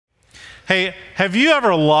Hey, have you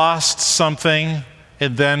ever lost something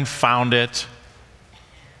and then found it?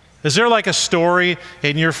 Is there like a story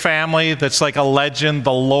in your family that's like a legend,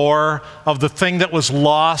 the lore of the thing that was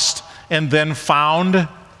lost and then found?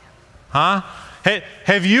 Huh? Hey,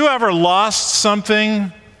 have you ever lost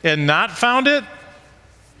something and not found it?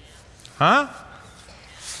 Huh?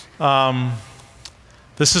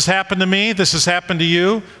 This has happened to me. This has happened to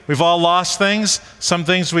you. We've all lost things. Some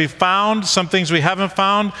things we've found, some things we haven't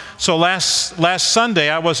found. So last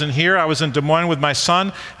Sunday, I wasn't here. I was in Des Moines with my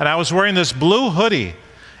son, and I was wearing this blue hoodie.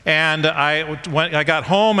 And I got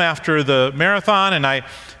home after the marathon, and I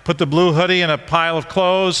put the blue hoodie in a pile of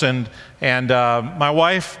clothes, and my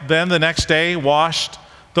wife then the next day washed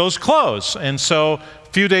those clothes. And so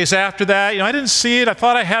a few days after that, I didn't see it. I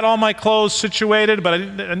thought I had all my clothes situated, but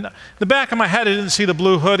in the back of my head, I didn't see the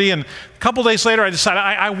blue hoodie. And a couple days later, I decided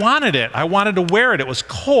I wanted it. I wanted to wear it. It was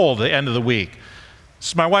cold at the end of the week.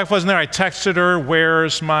 So my wife wasn't there. I texted her,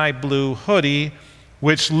 "Where's my blue hoodie?"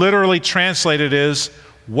 Which literally translated is,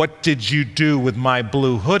 "What did you do with my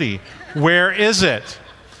blue hoodie? Where is it?"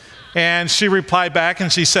 And she replied back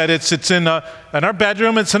and she said, it's in our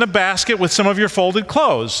bedroom. It's in a basket with some of your folded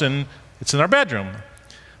clothes, and it's in our bedroom.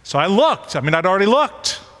 So I looked. I'd already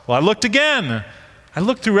looked. Well, I looked again. I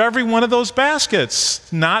looked through every one of those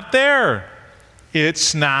baskets. Not there.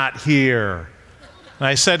 It's not here. And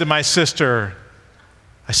I said to my sister,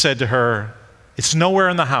 I said to her, "It's nowhere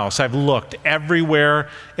in the house. I've looked everywhere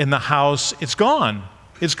in the house. It's gone.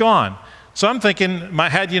 It's gone." So I'm thinking in my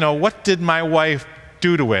head, what did my wife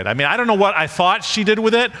do to it? I don't know what I thought she did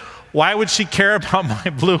with it. Why would she care about my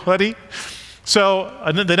blue hoodie? So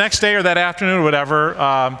the next day or that afternoon or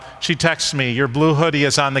whatever, she texts me, "Your blue hoodie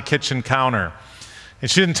is on the kitchen counter." And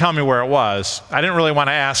she didn't tell me where it was. I didn't really want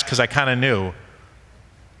to ask because I kind of knew.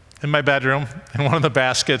 In my bedroom, in one of the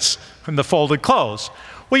baskets, in the folded clothes.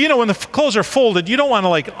 Well, when the clothes are folded, you don't want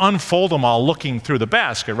to unfold them all looking through the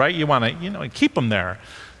basket, right? You want to, keep them there.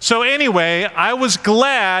 So anyway, I was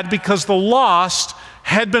glad because the lost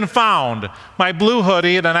had been found. My blue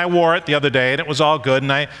hoodie, and then I wore it the other day, and it was all good.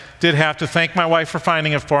 And I did have to thank my wife for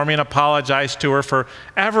finding it for me and apologize to her for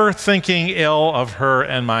ever thinking ill of her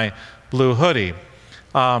and my blue hoodie.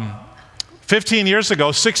 15 years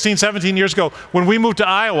ago, 16, 17 years ago, when we moved to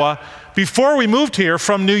Iowa, before we moved here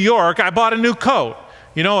from New York, I bought a new coat.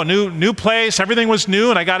 A new place, everything was new,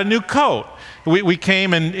 and I got a new coat. We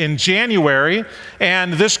came in January,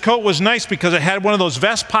 and this coat was nice because it had one of those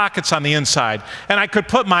vest pockets on the inside, and I could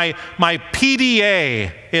put my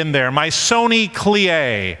PDA in there, my Sony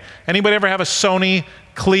Clie. Anybody ever have a Sony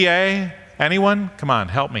Clie? Anyone? Come on,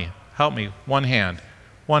 help me. Help me. One hand.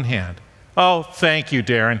 One hand. Oh, thank you,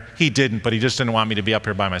 Darren. He didn't, but he just didn't want me to be up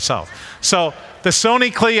here by myself. So the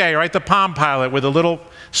Sony Clie, right, the Palm Pilot with a little...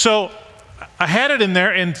 So I had it in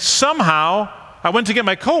there, and somehow I went to get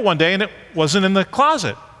my coat one day, and it wasn't in the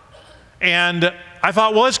closet. And I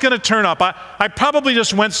thought, well, it's going to turn up. I probably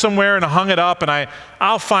just went somewhere and hung it up, and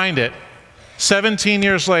I'll find it. 17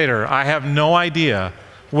 years later, I have no idea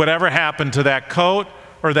whatever happened to that coat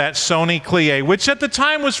or that Sony Clie, which at the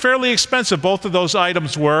time was fairly expensive. Both of those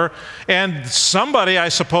items were. And somebody, I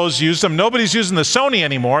suppose, used them. Nobody's using the Sony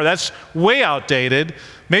anymore. That's way outdated.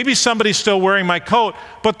 Maybe somebody's still wearing my coat,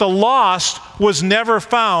 but the lost was never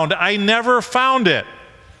found. I never found it.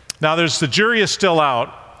 Now, the jury is still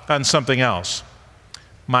out on something else.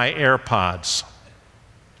 My AirPods.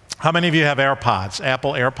 How many of you have AirPods,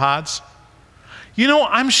 Apple AirPods?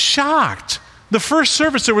 I'm shocked. The first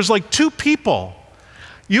service, there was like 2 people.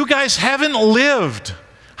 You guys haven't lived.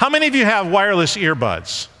 How many of you have wireless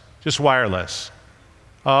earbuds? Just wireless.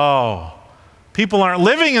 Oh, people aren't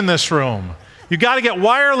living in this room. You got to get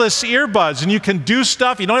wireless earbuds, and you can do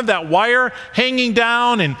stuff. You don't have that wire hanging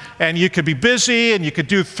down, and you could be busy, and you could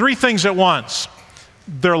do 3 things at once.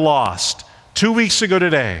 They're lost. 2 weeks ago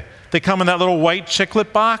today, they come in that little white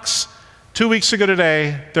chiclet box. 2 weeks ago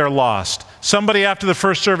today, they're lost. Somebody after the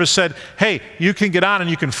first service said, "Hey, you can get on and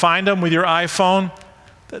you can find them with your iPhone."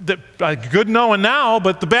 Good knowing now,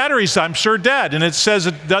 but the battery's, I'm sure, dead, and it says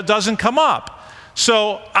it doesn't come up.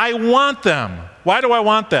 So I want them. Why do I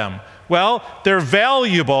want them? Well, they're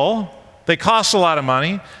valuable. They cost a lot of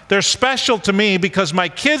money. They're special to me because my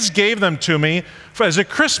kids gave them to me as a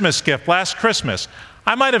Christmas gift last Christmas.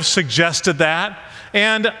 I might have suggested that,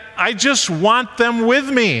 and I just want them with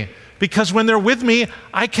me because when they're with me,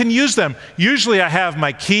 I can use them. Usually I have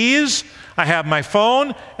my keys, I have my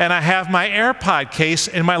phone, and I have my AirPod case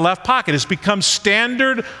in my left pocket. It's become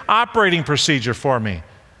standard operating procedure for me,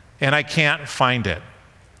 and I can't find it.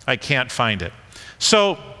 I can't find it.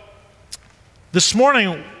 So this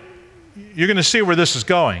morning, you're going to see where this is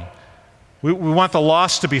going. We want the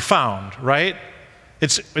lost to be found, right?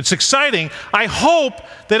 It's exciting. I hope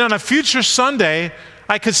that on a future Sunday,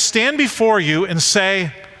 I could stand before you and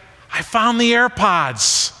say, I found the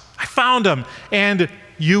AirPods. I found them. And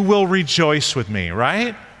you will rejoice with me,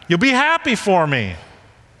 right? You'll be happy for me.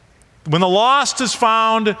 When the lost is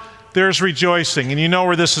found, there's rejoicing. And you know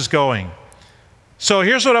where this is going. So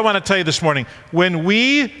here's what I want to tell you this morning. When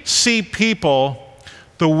we see people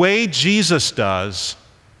the way Jesus does,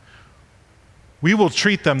 we will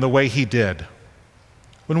treat them the way he did.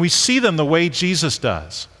 When we see them the way Jesus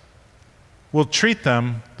does, we'll treat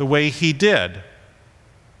them the way he did.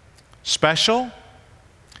 Special,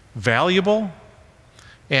 valuable,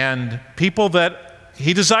 and people that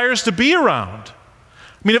he desires to be around.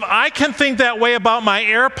 I mean, if I can think that way about my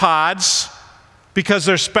AirPods because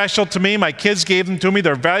they're special to me, my kids gave them to me,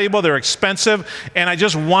 they're valuable, they're expensive, and I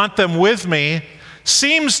just want them with me,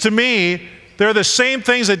 seems to me they're the same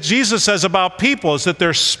things that Jesus says about people, is that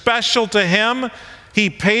they're special to him. He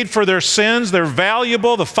paid for their sins. They're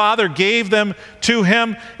valuable. The Father gave them to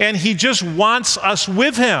him, and he just wants us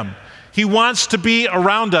with him. He wants to be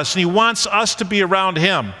around us, and he wants us to be around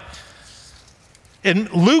him. In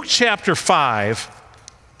Luke chapter 5,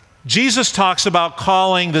 Jesus talks about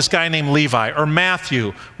calling this guy named Levi, or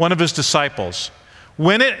Matthew, one of his disciples.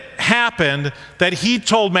 When it happened that he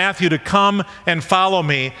told Matthew to come and follow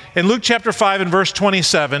me, in Luke chapter 5 and verse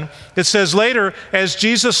 27, it says, later, as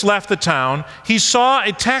Jesus left the town, he saw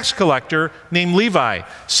a tax collector named Levi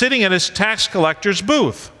sitting at his tax collector's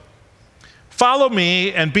booth. Follow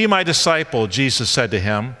me and be my disciple, Jesus said to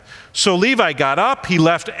him. So Levi got up, he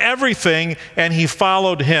left everything, and he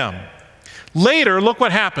followed him. Later, look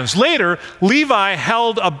what happens. Later, Levi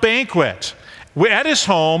held a banquet at his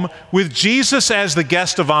home with Jesus as the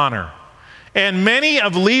guest of honor. And many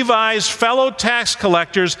of Levi's fellow tax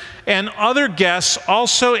collectors and other guests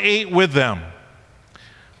also ate with them.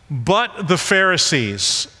 But the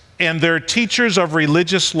Pharisees and their teachers of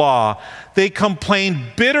religious law, they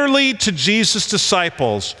complained bitterly to Jesus'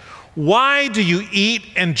 disciples, "Why do you eat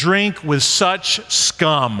and drink with such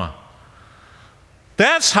scum?"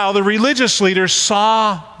 That's how the religious leaders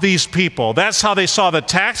saw these people. That's how they saw the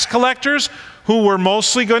tax collectors, who were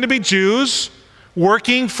mostly going to be Jews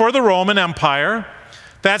working for the Roman Empire.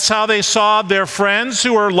 That's how they saw their friends,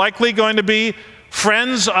 who were likely going to be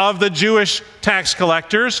friends of the Jewish tax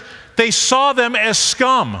collectors. They saw them as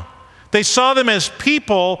scum. They saw them as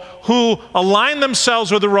people who aligned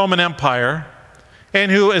themselves with the Roman Empire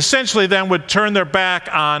and who essentially then would turn their back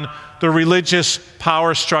on the religious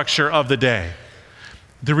power structure of the day.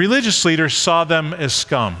 The religious leaders saw them as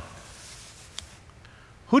scum.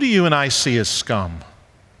 Who do you and I see as scum?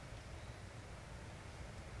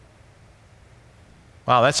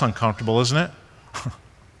 Wow, that's uncomfortable, isn't it?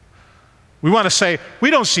 We want to say, we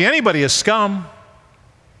don't see anybody as scum.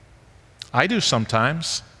 I do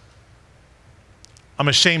sometimes. I'm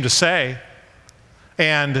ashamed to say.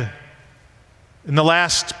 And in the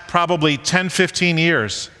last probably 10, 15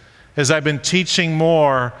 years, as I've been teaching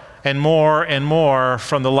more and more and more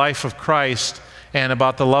from the life of Christ and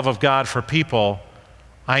about the love of God for people,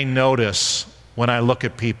 I notice when I look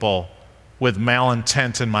at people with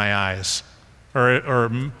malintent in my eyes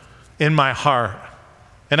or in my heart.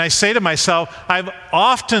 And I say to myself, I've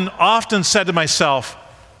often said to myself,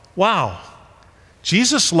 wow,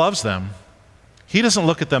 Jesus loves them. He doesn't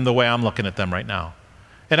look at them the way I'm looking at them right now.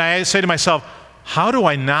 And I say to myself, how do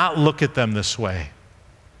I not look at them this way?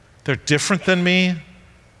 They're different than me.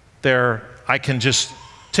 I can just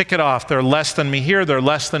tick it off. They're less than me here. They're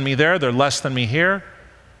less than me there. They're less than me here.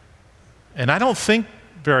 And I don't think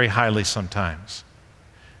very highly sometimes.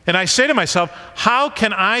 And I say to myself, how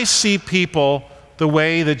can I see people the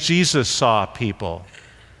way that Jesus saw people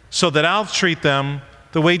so that I'll treat them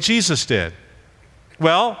the way Jesus did?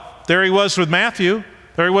 Well, there he was with Matthew.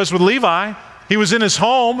 There he was with Levi. He was in his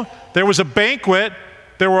home. There was a banquet.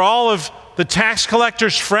 There were all of the tax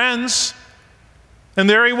collectors' friends. And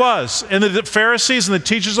there he was. And the Pharisees and the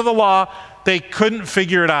teachers of the law, they couldn't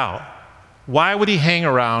figure it out. Why would he hang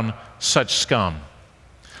around such scum?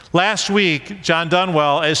 Last week, John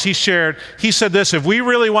Dunwell, as he shared, he said this: if we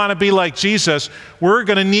really want to be like Jesus, we're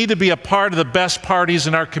going to need to be a part of the best parties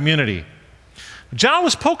in our community. John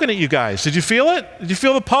was poking at you guys. Did you feel it? Did you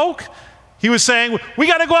feel the poke? He was saying, we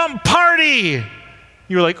got to go out and party.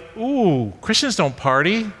 You were like, ooh, Christians don't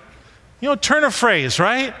party. You know, turn a phrase,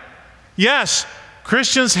 right? Yes,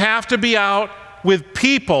 Christians have to be out with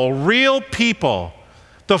people, real people.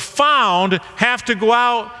 The found have to go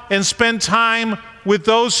out and spend time with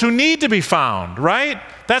those who need to be found, right?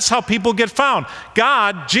 That's how people get found.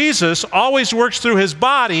 God, Jesus, always works through his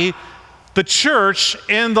body the church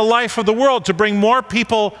in the life of the world, to bring more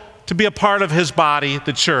people to be a part of his body,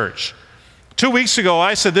 the church. 2 weeks ago,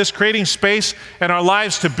 I said this: creating space in our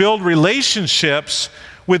lives to build relationships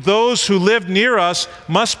with those who live near us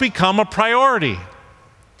must become a priority.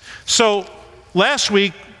 So last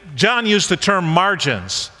week, John used the term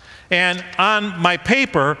margins. And on my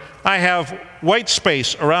paper, I have white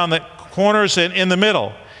space around the corners and in the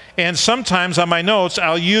middle. And sometimes on my notes,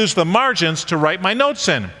 I'll use the margins to write my notes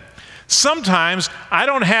in. Sometimes I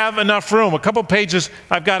don't have enough room. A couple pages,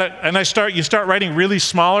 I've got it, and you start writing really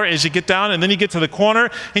smaller as you get down, and then you get to the corner,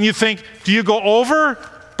 and you think, do you go over?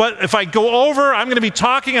 But if I go over, I'm going to be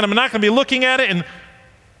talking, and I'm not going to be looking at it, and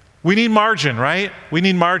we need margin, right? We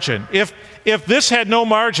need margin. If this had no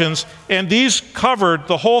margins, and these covered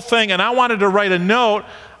the whole thing, and I wanted to write a note,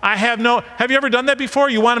 have you ever done that before?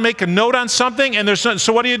 You want to make a note on something, and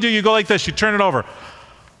so what do? You go like this, you turn it over.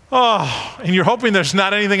 Oh, and you're hoping there's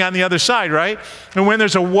not anything on the other side, right? And when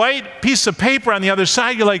there's a white piece of paper on the other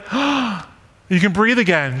side, you're like, oh, you can breathe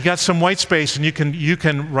again. You got some white space, and you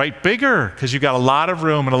can write bigger because you've got a lot of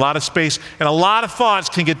room and a lot of space, and a lot of thoughts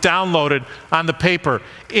can get downloaded on the paper.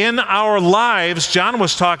 In our lives, John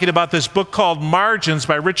was talking about this book called Margins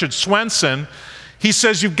by Richard Swenson. He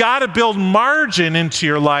says you've got to build margin into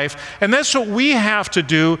your life, and that's what we have to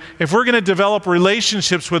do if we're going to develop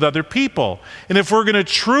relationships with other people, and if we're going to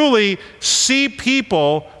truly see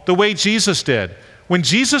people the way Jesus did. When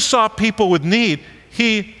Jesus saw people with need,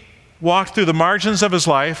 he walked through the margins of his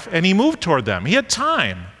life, and he moved toward them. He had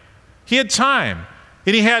time. He had time.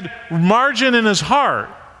 And he had margin in his heart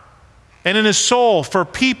and in his soul for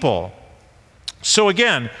people. So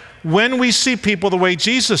again, when we see people the way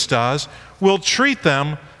Jesus does, we'll treat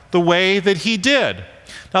them the way that he did.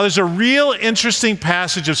 Now, there's a real interesting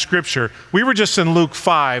passage of Scripture. We were just in Luke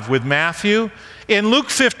 5 with Matthew. In Luke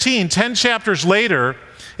 15, 10 chapters later,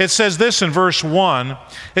 it says this in verse 1.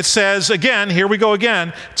 It says, again, here we go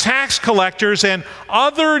again, tax collectors and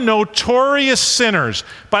other notorious sinners.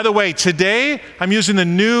 By the way, today I'm using the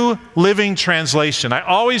New Living Translation. I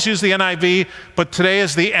always use the NIV, but today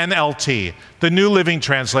is the NLT, the New Living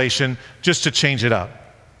Translation, just to change it up.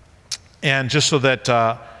 And just so that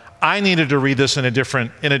I needed to read this in a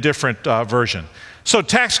different version. So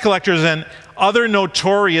tax collectors and other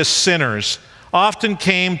notorious sinners often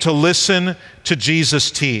came to listen to Jesus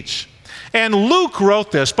teach. And Luke wrote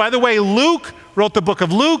this. By the way, Luke wrote the book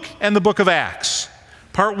of Luke and the book of Acts.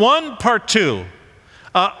 Part 1, part 2.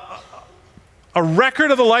 A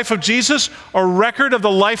record of the life of Jesus, a record of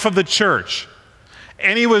the life of the church.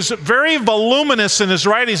 And he was very voluminous in his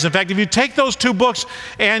writings. In fact, if you take those two books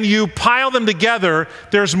and you pile them together,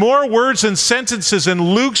 there's more words and sentences in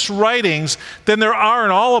Luke's writings than there are in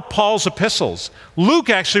all of Paul's epistles. Luke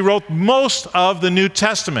actually wrote most of the New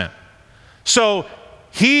Testament. So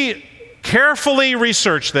he carefully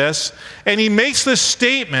researched this, and he makes this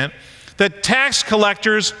statement that tax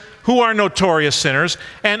collectors who are notorious sinners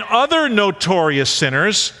and other notorious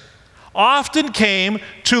sinners often came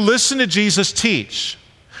to listen to Jesus teach.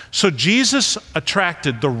 So Jesus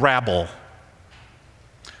attracted the rabble,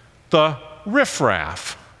 the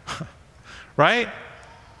riffraff, right?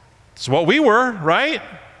 It's what we were, right?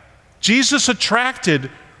 Jesus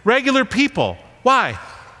attracted regular people. Why?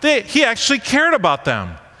 He actually cared about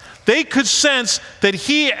them. They could sense that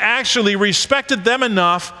he actually respected them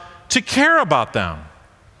enough to care about them.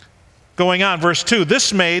 Going on, verse 2,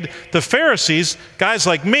 this made the Pharisees, guys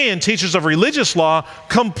like me and teachers of religious law,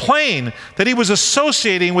 complain that he was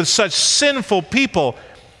associating with such sinful people.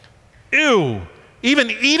 Ew,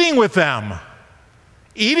 even eating with them.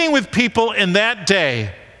 Eating with people in that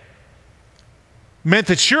day meant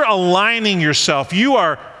that you're aligning yourself. You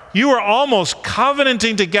are almost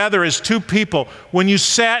covenanting together as two people when you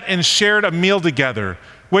sat and shared a meal together.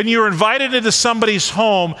 When you were invited into somebody's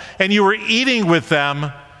home and you were eating with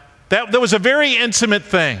them, that was a very intimate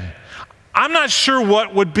thing. I'm not sure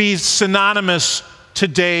what would be synonymous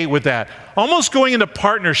today with that. Almost going into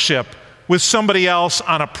partnership with somebody else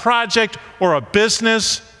on a project or a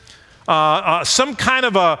business, some kind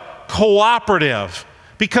of a cooperative.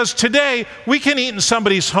 Because today, we can eat in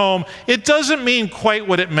somebody's home. It doesn't mean quite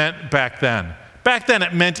what it meant back then. Back then,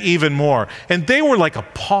 it meant even more. And they were like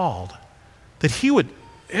appalled that he would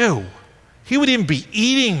even be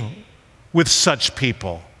eating with such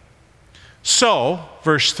people. So,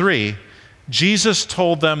 verse 3, Jesus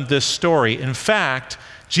told them this story. In fact,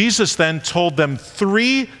 Jesus then told them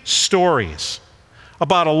 3 stories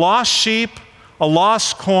about a lost sheep, a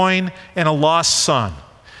lost coin, and a lost son.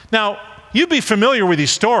 Now, you'd be familiar with these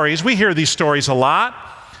stories. We hear these stories a lot.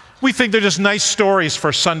 We think they're just nice stories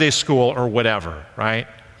for Sunday school or whatever, right?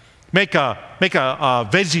 Make a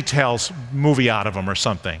VeggieTales movie out of them or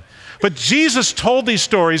something. But Jesus told these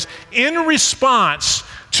stories in response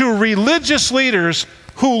to religious leaders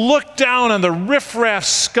who looked down on the riffraff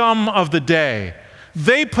scum of the day.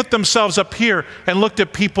 They put themselves up here and looked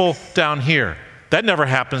at people down here. That never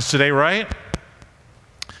happens today, right?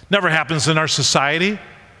 Never happens in our society,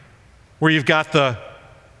 where you've got the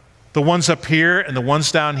ones up here and the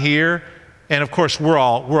ones down here, and of course we're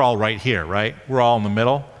all right here, right? We're all in the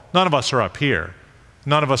middle. None of us are up here.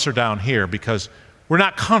 None of us are down here because we're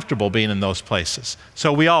not comfortable being in those places.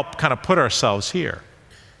 So we all kind of put ourselves here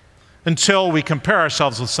until we compare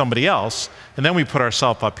ourselves with somebody else, and then we put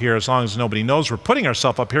ourselves up here as long as nobody knows we're putting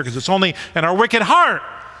ourselves up here, because it's only in our wicked heart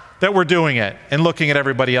that we're doing it and looking at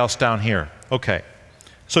everybody else down here. Okay,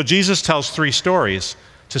 so Jesus tells 3 stories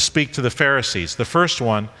to speak to the Pharisees. The first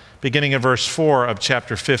one, beginning in verse 4 of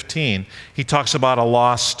chapter 15, he talks about a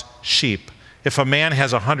lost sheep. If a man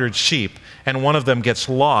has 100 sheep and one of them gets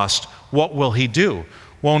lost, what will he do?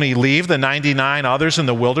 Won't he leave the 99 others in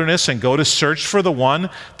the wilderness and go to search for the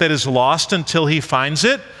one that is lost until he finds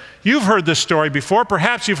it? You've heard this story before.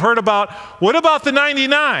 Perhaps you've heard about, what about the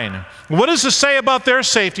 99? What does it say about their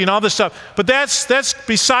safety and all this stuff? But that's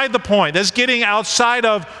beside the point. That's getting outside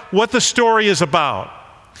of what the story is about.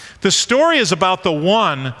 The story is about the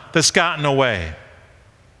one that's gotten away.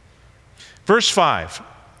 Verse 5,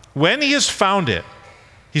 when he has found it,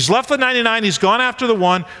 he's left the 99, he's gone after the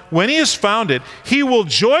one. When he has found it, he will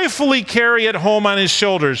joyfully carry it home on his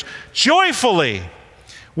shoulders. Joyfully.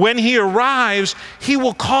 When he arrives, he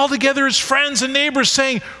will call together his friends and neighbors,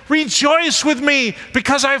 saying, rejoice with me,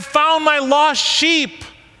 because I've found my lost sheep.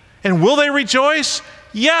 And will they rejoice?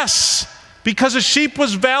 Yes, because a sheep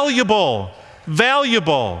was valuable.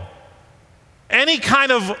 Valuable. Any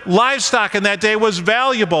kind of livestock in that day was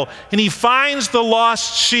valuable. And he finds the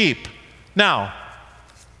lost sheep. Now,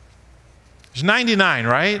 there's 99,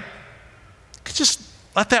 right? You could just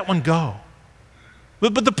let that one go.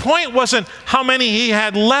 But the point wasn't how many he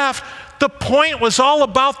had left. The point was all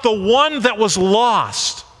about the one that was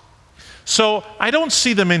lost. So I don't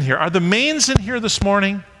see them in here. Are the Mains in here this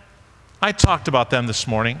morning? I talked about them this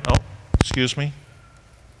morning. Oh, excuse me.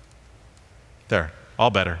 There, all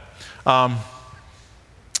better.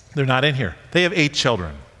 They're not in here. They have 8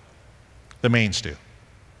 children. The Mains do.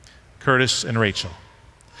 Curtis and Rachel.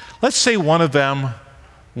 Let's say one of them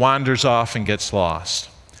wanders off and gets lost.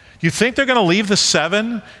 You think they're going to leave the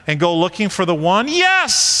 7 and go looking for the 1?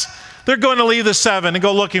 Yes! They're going to leave the 7 and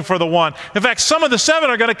go looking for the 1. In fact, some of the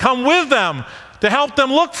 7 are going to come with them to help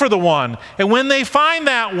them look for the 1. And when they find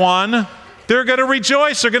that 1, they're going to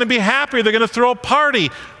rejoice. They're going to be happy. They're going to throw a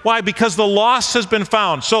party. Why? Because the lost has been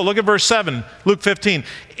found. So look at verse 7, Luke 15.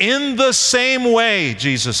 In the same way,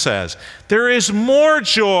 Jesus says, there is more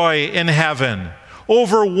joy in heaven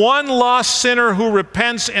over one lost sinner who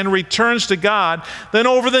repents and returns to God than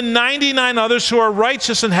over the 99 others who are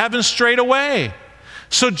righteous and heaven straight away.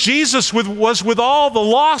 So Jesus was with all the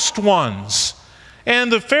lost ones.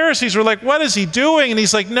 And the Pharisees were like, what is he doing? And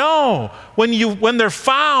he's like, no, when they're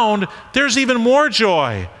found, there's even more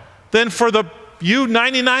joy than for you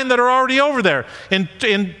 99 that are already over there. In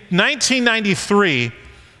 1993,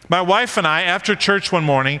 my wife and I, after church one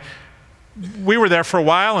morning, we were there for a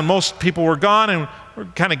while and most people were gone, and we're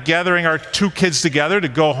kind of gathering our 2 kids together to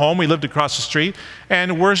go home. We lived across the street.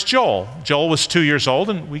 And where's Joel? Joel was 2 years old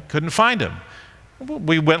and we couldn't find him.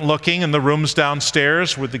 We went looking in the rooms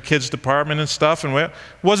downstairs with the kids' department and stuff, and it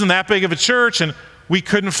wasn't that big of a church, and we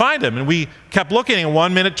couldn't find him. And we kept looking, and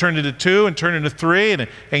 1 minute turned into 2 and turned into 3, and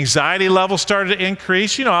anxiety level started to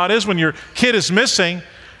increase. You know how it is when your kid is missing.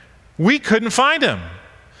 We couldn't find him.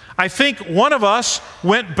 I think one of us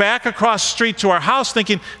went back across the street to our house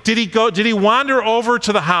thinking, did he wander over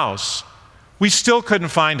to the house? We still couldn't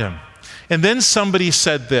find him. And then somebody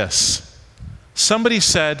said this. Somebody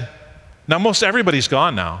said, now most everybody's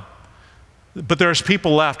gone now, but there's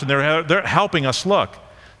people left and they're helping us look.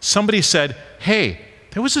 Somebody said, hey,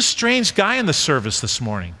 there was a strange guy in the service this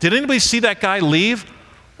morning. Did anybody see that guy leave?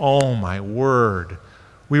 Oh my word.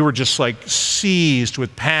 We were just like seized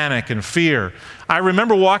with panic and fear. I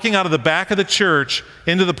remember walking out of the back of the church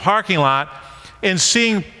into the parking lot and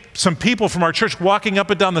seeing some people from our church walking up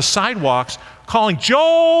and down the sidewalks calling,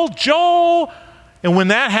 Joel, Joel. And when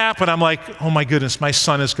that happened, I'm like, oh my goodness, my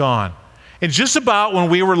son is gone. And just about when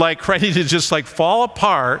we were like ready to just like fall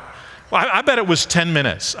apart, well, I bet it was 10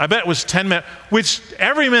 minutes. I bet it was 10 minutes, which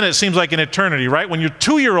every minute seems like an eternity, right? When your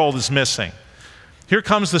 2-year-old is missing. Here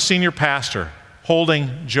comes the senior pastor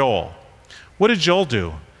holding Joel. What did Joel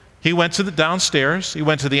do? He went to the downstairs, he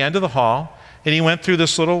went to the end of the hall, And he went through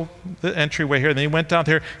this little entryway here, and then he went down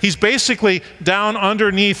there. He's basically down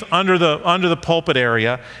underneath, under the pulpit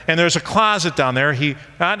area, and there's a closet down there. He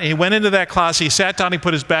went into that closet. He sat down. He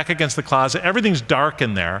put his back against the closet. Everything's dark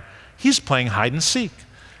in there. He's playing hide and seek.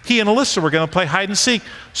 He and Alyssa were going to play hide and seek.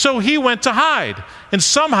 So he went to hide. And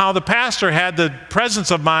somehow the pastor had the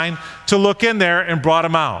presence of mind to look in there and brought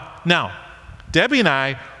him out. Now, Debbie and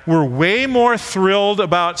I were way more thrilled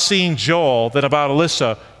about seeing Joel than about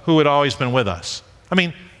Alyssa, who had always been with us. I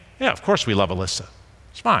mean, yeah, of course we love Alyssa.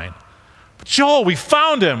 It's fine. But Joel, we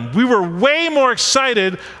found him. We were way more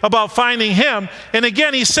excited about finding him. And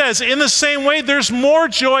again, he says, in the same way, there's more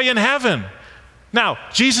joy in heaven. Now,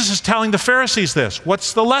 Jesus is telling the Pharisees this.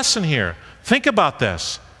 What's the lesson here? Think about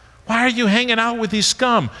this. Why are you hanging out with these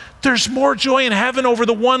scum? There's more joy in heaven over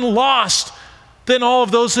the one lost than all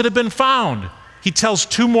of those that have been found. He tells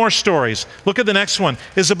two more stories. Look at the next one.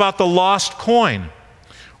 It's about the lost coin.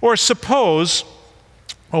 Or suppose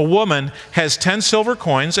a woman has 10 silver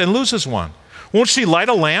coins and loses one. Won't she light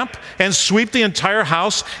a lamp and sweep the entire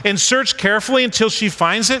house and search carefully until she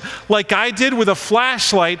finds it, like I did with a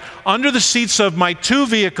flashlight under the seats of my 2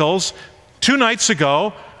 vehicles 2 nights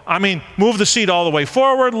ago? I mean, move the seat all the way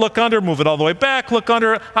forward, look under, move it all the way back, look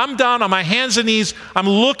under. I'm down on my hands and knees. I'm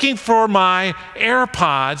looking for my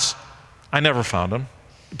AirPods. I never found them.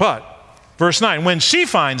 But, verse 9, when she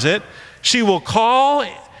finds it, she will call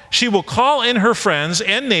in her friends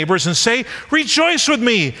and neighbors and say, rejoice with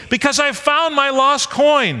me, because I found my lost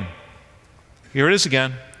coin. Here it is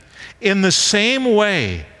again. In the same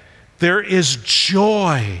way, there is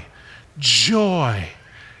joy in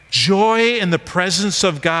the presence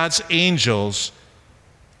of God's angels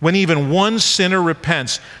when even one sinner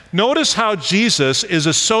repents. Notice how Jesus is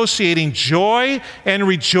associating joy and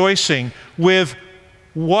rejoicing with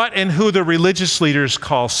what and who the religious leaders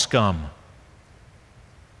call scum.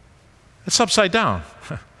 It's upside down.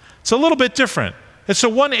 It's a little bit different. It's a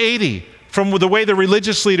 180 from the way the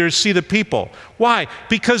religious leaders see the people. Why?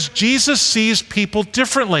 Because Jesus sees people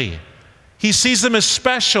differently. He sees them as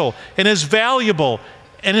special and as valuable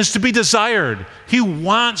and as to be desired. He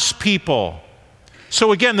wants people.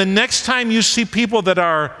 So again, the next time you see people that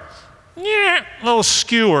are a little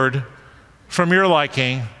skewered from your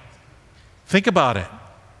liking, think about it.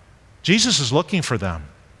 Jesus is looking for them.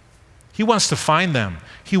 He wants to find them.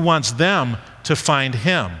 He wants them to find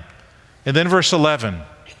him. And then verse 11,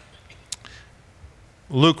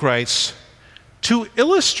 Luke writes, to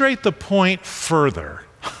illustrate the point further,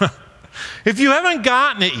 if you haven't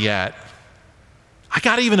gotten it yet, I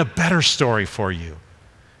got even a better story for you.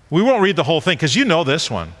 We won't read the whole thing because you know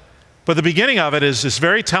this one. But the beginning of it is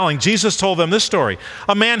very telling. Jesus told them this story.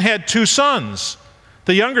 A man had 2 sons.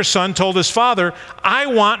 The younger son told his father, I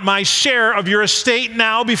want my share of your estate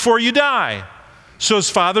now before you die. So his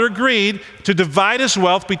father agreed to divide his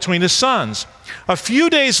wealth between his sons. A few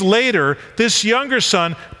days later, this younger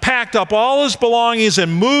son packed up all his belongings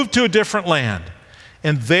and moved to a different land.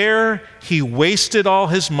 And there he wasted all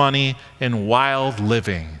his money in wild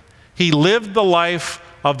living. He lived the life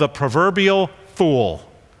of the proverbial fool.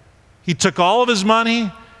 He took all of his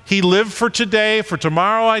money. He lived for today, for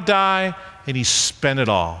tomorrow I die, and he spent it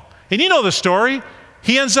all. And you know the story.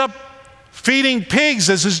 He ends up feeding pigs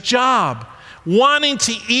as his job, wanting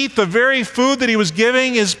to eat the very food that he was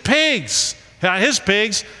giving his pigs. His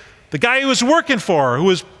pigs, the guy he was working for, who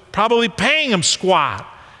was probably paying him squat.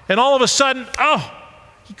 And all of a sudden,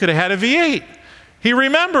 he could have had a V8. He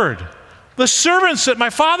remembered the servants at my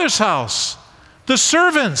father's house. The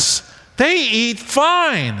servants, they eat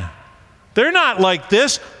fine. They're not like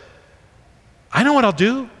this. I know what I'll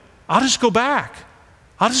do. I'll just go back.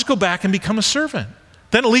 I'll just go back and become a servant.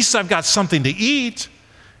 Then at least I've got something to eat.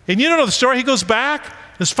 And you know the story. He goes back.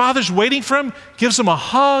 His father's waiting for him, gives him a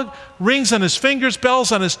hug, rings on his fingers,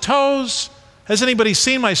 bells on his toes. Has anybody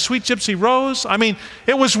seen My Sweet Gypsy Rose? I mean,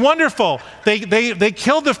 it was wonderful. They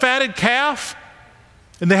killed the fatted calf,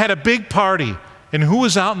 and they had a big party. And who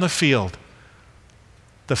was out in the field?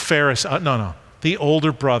 The Pharisee, the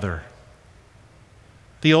older brother.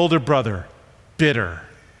 The older brother, bitter,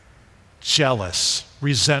 jealous,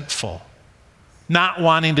 resentful, not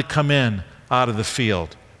wanting to come in out of the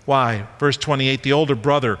field. Why? Verse 28, the older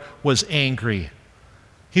brother was angry.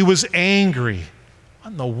 He was angry.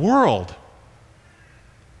 What in the world?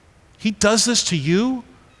 He does this to you?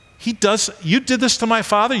 You did this to my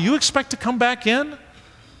father? You expect to come back in?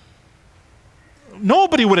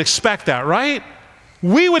 Nobody would expect that, right?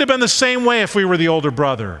 We would have been the same way if we were the older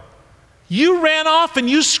brother. You ran off and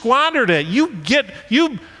you squandered it. You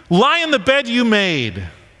lie in the bed you made.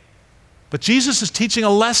 But Jesus is teaching a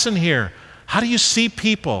lesson here. How do you see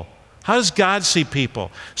people How does God see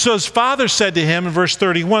people? So his father said to him in verse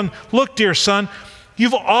 31, look, dear son,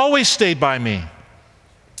 you've always stayed by me.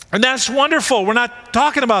 And that's wonderful. We're not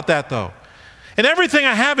talking about that, though. And everything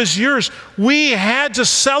I have is yours. We had to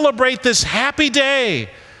celebrate this happy day.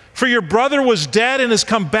 For your brother was dead and has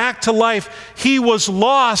come back to life. He was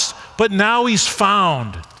lost, but now he's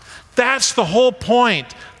found. That's the whole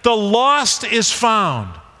point. The lost is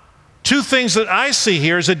found. Two things that I see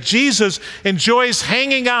here is that Jesus enjoys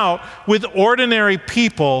hanging out with ordinary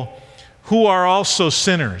people who are also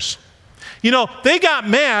sinners. You know, they got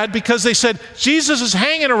mad because they said, Jesus is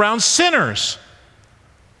hanging around sinners.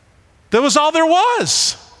 That was all there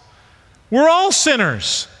was. We're all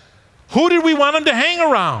sinners. Who did we want him to hang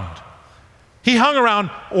around? He hung around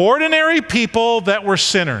ordinary people that were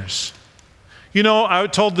sinners. You know, I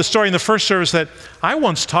told the story in the first service that I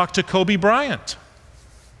once talked to Kobe Bryant.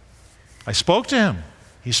 I spoke to him.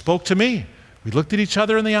 He spoke to me. We looked at each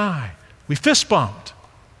other in the eye. We fist bumped.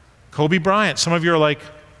 Kobe Bryant. Some of you are like,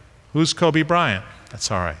 who's Kobe Bryant?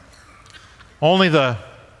 That's all right.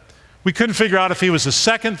 We couldn't figure out if he was the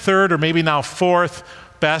second, third, or maybe now fourth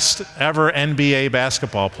best ever NBA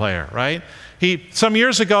basketball player, right? Some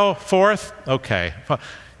years ago, fourth, okay.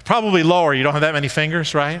 Probably lower, you don't have that many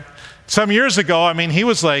fingers, right? Some years ago, I mean, he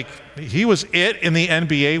was it in the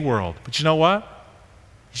NBA world. But you know what?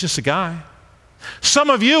 He's just a guy. Some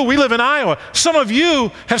of you, we live in Iowa, some of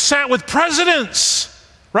you have sat with presidents,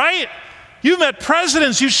 right? You've met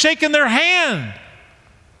presidents, you've shaken their hand.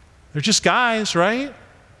 They're just guys, right?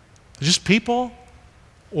 They're just people,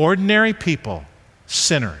 ordinary people,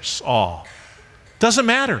 sinners, all. Doesn't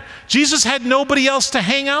matter. Jesus had nobody else to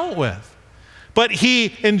hang out with, but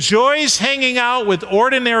he enjoys hanging out with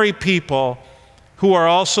ordinary people who are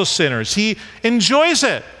also sinners. He enjoys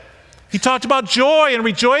it. He talked about joy and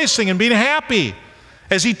rejoicing and being happy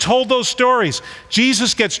as he told those stories.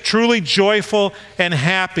 Jesus gets truly joyful and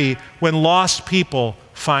happy when lost people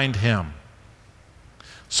find him.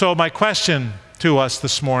 So my question to us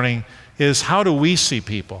this morning is, how do we see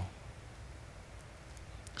people?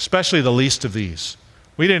 Especially the least of these.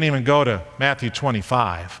 We didn't even go to Matthew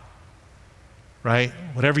 25, right?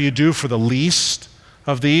 Whatever you do for the least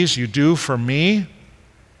of these, you do for me.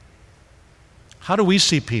 How do we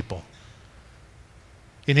see people?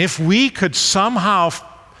 And if we could somehow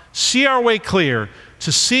see our way clear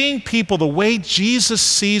to seeing people the way Jesus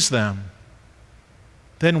sees them,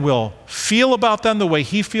 then we'll feel about them the way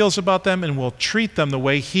he feels about them, and we'll treat them the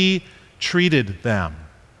way he treated them.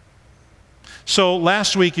 So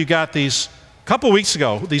last week you got these, a couple weeks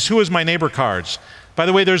ago, these Who Is My Neighbor cards. By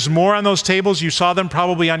the way, there's more on those tables. You saw them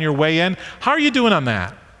probably on your way in. How are you doing on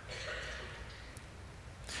that?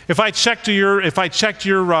 If I checked your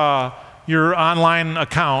online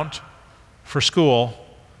account for school,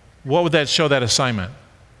 what would that show that assignment?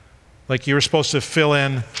 Like you were supposed to fill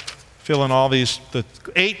in all these, the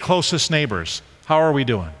 8 closest neighbors. How are we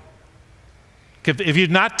doing? If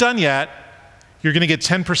you've not done yet, you're going to get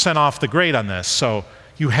 10% off the grade on this. So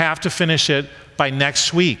you have to finish it by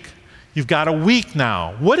next week. You've got a week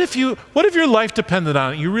now. What if your life depended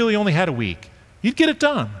on it? You really only had a week. You'd get it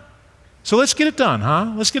done. So let's get it done,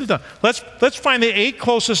 huh? Let's get it done. Let's find the 8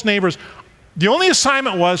 closest neighbors. The only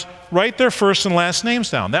assignment was write their first and last names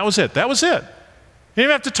down. That was it. That was it. You didn't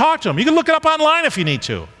even have to talk to them. You can look it up online if you need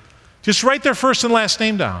to. Just write their first and last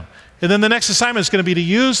name down. And then the next assignment is going to be to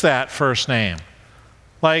use that first name.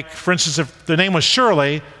 Like, for instance, if the name was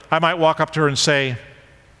Shirley, I might walk up to her and say,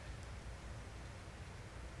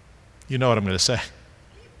 you know what I'm going to say.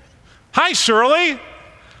 Hi, Shirley.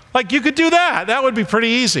 Like, you could do that. That would be pretty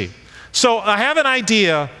easy. So I have an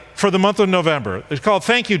idea for the month of November. It's called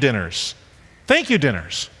thank you dinners. Thank you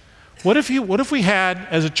dinners. What if we had,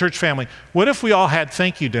 as a church family, what if we all had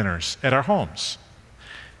thank you dinners at our homes?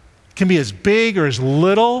 It can be as big or as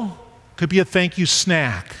little. Could be a thank you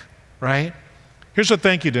snack, right? Here's what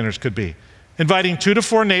thank you dinners could be. Inviting 2 to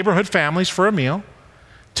 4 neighborhood families for a meal,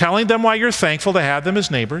 telling them why you're thankful to have them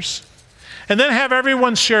as neighbors, and then have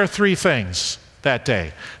everyone share 3 things that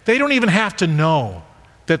day. They don't even have to know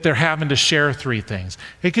that they're having to share 3 things.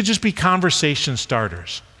 It could just be conversation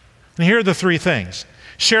starters. And here are the 3 things.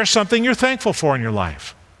 Share something you're thankful for in your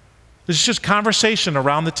life. This is just conversation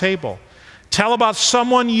around the table. Tell about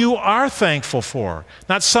someone you are thankful for.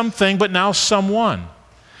 Not something, but now someone.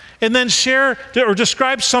 And then share or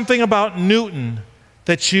describe something about Newton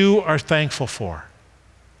that you are thankful for.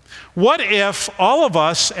 What if all of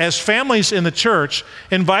us as families in the church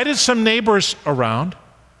invited some neighbors around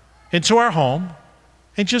into our home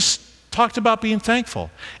and just talked about being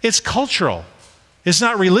thankful? It's cultural. It's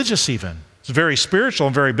not religious even. It's very spiritual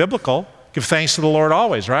and very biblical. Give thanks to the Lord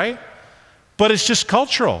always, right? But it's just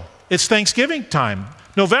cultural. It's Thanksgiving time.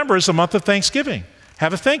 November is the month of Thanksgiving.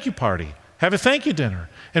 Have a thank you party. Have a thank you dinner.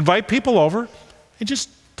 Invite people over and just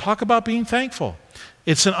talk about being thankful.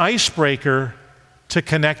 It's an icebreaker to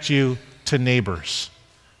connect you to neighbors.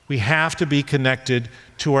 We have to be connected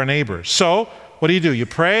to our neighbors. So, what do? You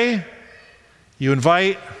pray, you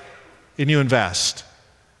invite, and you invest.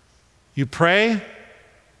 You pray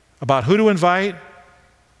about who to invite,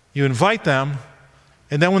 you invite them,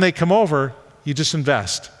 and then when they come over, you just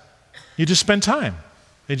invest. You just spend time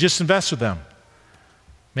and just invest with them.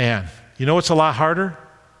 Man, you know what's a lot harder?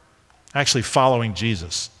 Actually following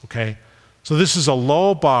Jesus, okay? So this is a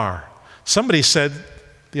low bar. Somebody said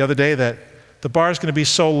the other day that the bar is going to be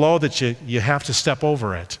so low that you have to step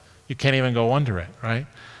over it. You can't even go under it, right?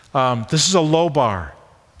 This is a low bar.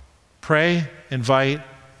 Pray, invite,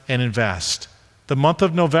 and invest. The month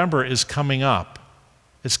of November is coming up.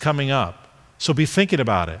 It's coming up. So be thinking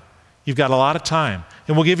about it. You've got a lot of time.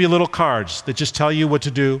 And we'll give you little cards that just tell you what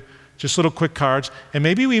to do, just little quick cards. And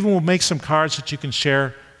maybe we even will make some cards that you can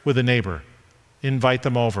share with a neighbor. Invite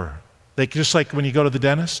them over. Just like when you go to the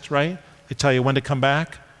dentist, right? They tell you when to come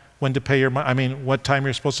back, when to pay what time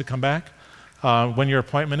you're supposed to come back, when your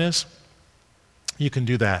appointment is. You can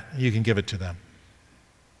do that. You can give it to them.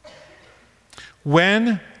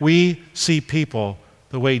 When we see people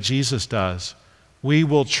the way Jesus does, we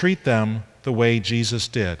will treat them the way Jesus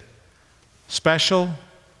did. Special,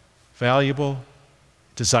 valuable,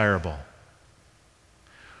 desirable.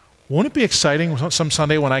 Won't it be exciting some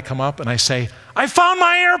Sunday when I come up and I say, I found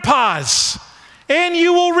my AirPods, and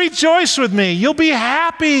you will rejoice with me. You'll be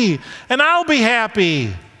happy, and I'll be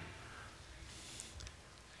happy.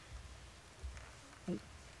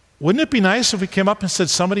 Wouldn't it be nice if we came up and said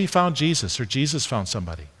somebody found Jesus or Jesus found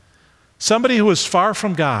somebody? Somebody who was far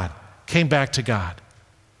from God came back to God.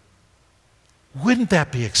 Wouldn't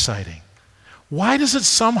that be exciting? Why does it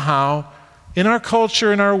somehow, in our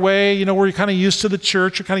culture, in our way, we're kind of used to the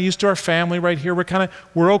church, we're kind of used to our family right here,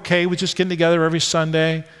 we're okay with just getting together every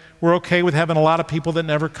Sunday, we're okay with having a lot of people that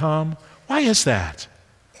never come. Why is that?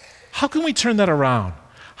 How can we turn that around?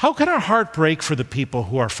 How can our heart break for the people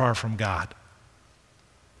who are far from God?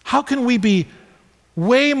 How can we be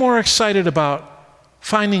way more excited about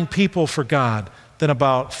finding people for God than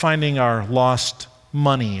about finding our lost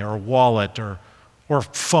money or wallet or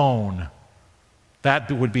phone?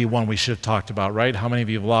 That would be one we should have talked about, right? How many of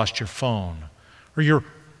you have lost your phone or your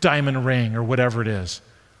diamond ring or whatever it is?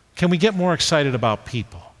 Can we get more excited about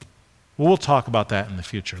people? Well, we'll talk about that in the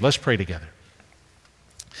future. Let's pray together.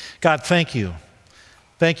 God, thank you.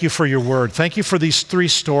 Thank you for your word. Thank you for these 3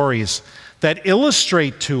 stories that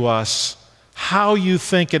illustrate to us how you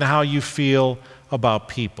think and how you feel about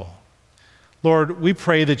people. Lord, we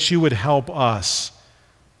pray that you would help us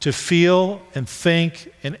to feel and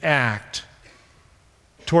think and act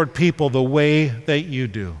toward people the way that you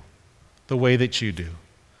do, the way that you do,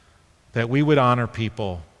 that we would honor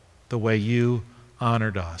people the way you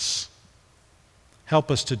honored us. Help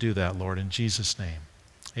us to do that, Lord, in Jesus' name.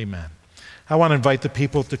 Amen. I want to invite the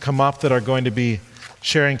people to come up that are going to be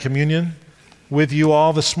sharing communion with you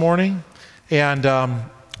all this morning. And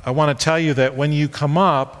I want to tell you that when you come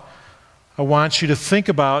up, I want you to think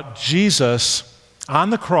about Jesus on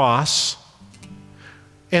the cross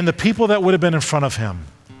and the people that would have been in front of him.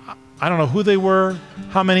 I don't know who they were,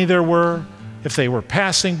 how many there were, if they were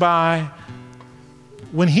passing by.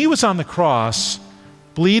 When he was on the cross,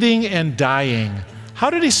 bleeding and dying, how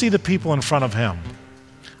did he see the people in front of him?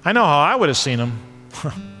 I know how I would have seen them.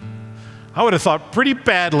 I would have thought pretty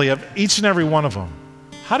badly of each and every one of them.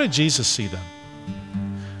 How did Jesus see them?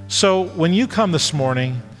 So when you come this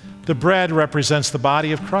morning, the bread represents the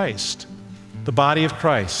body of Christ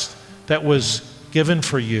that was given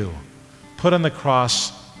for you, put on the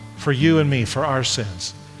cross for you and me, for our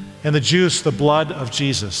sins. And the juice, the blood of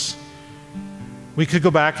Jesus. We could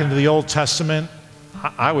go back into the Old Testament.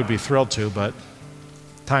 I would be thrilled to, but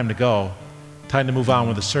time to go. Time to move on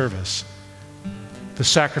with the service. The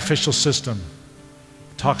sacrificial system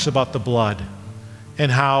talks about the blood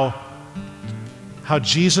and how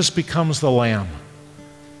Jesus becomes the lamb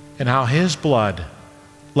and how his blood,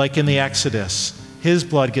 like in the Exodus, his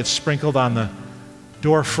blood gets sprinkled on the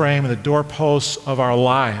door frame and the doorposts of our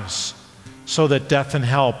lives so that death and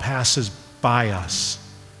hell passes by us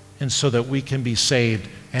and so that we can be saved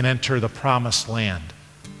and enter the promised land.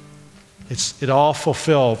 It all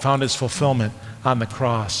found its fulfillment on the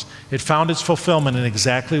cross. It found its fulfillment in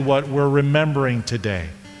exactly what we're remembering today,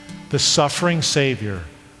 the suffering Savior,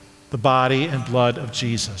 the body and blood of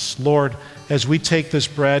Jesus. Lord, as we take this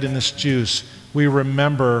bread and this juice, we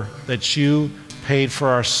remember that you paid for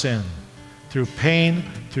our sin through pain,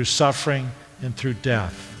 through suffering, and through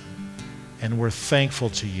death. and we're thankful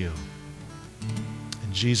to you.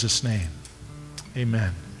 In Jesus' name,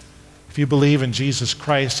 amen. If you believe in Jesus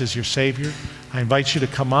Christ as your Savior, I invite you to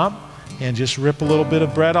come up and just rip a little bit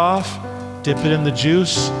of bread off, dip it in the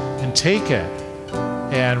juice, and take it.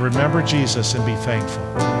 And remember Jesus and be thankful.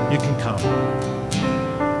 You can come.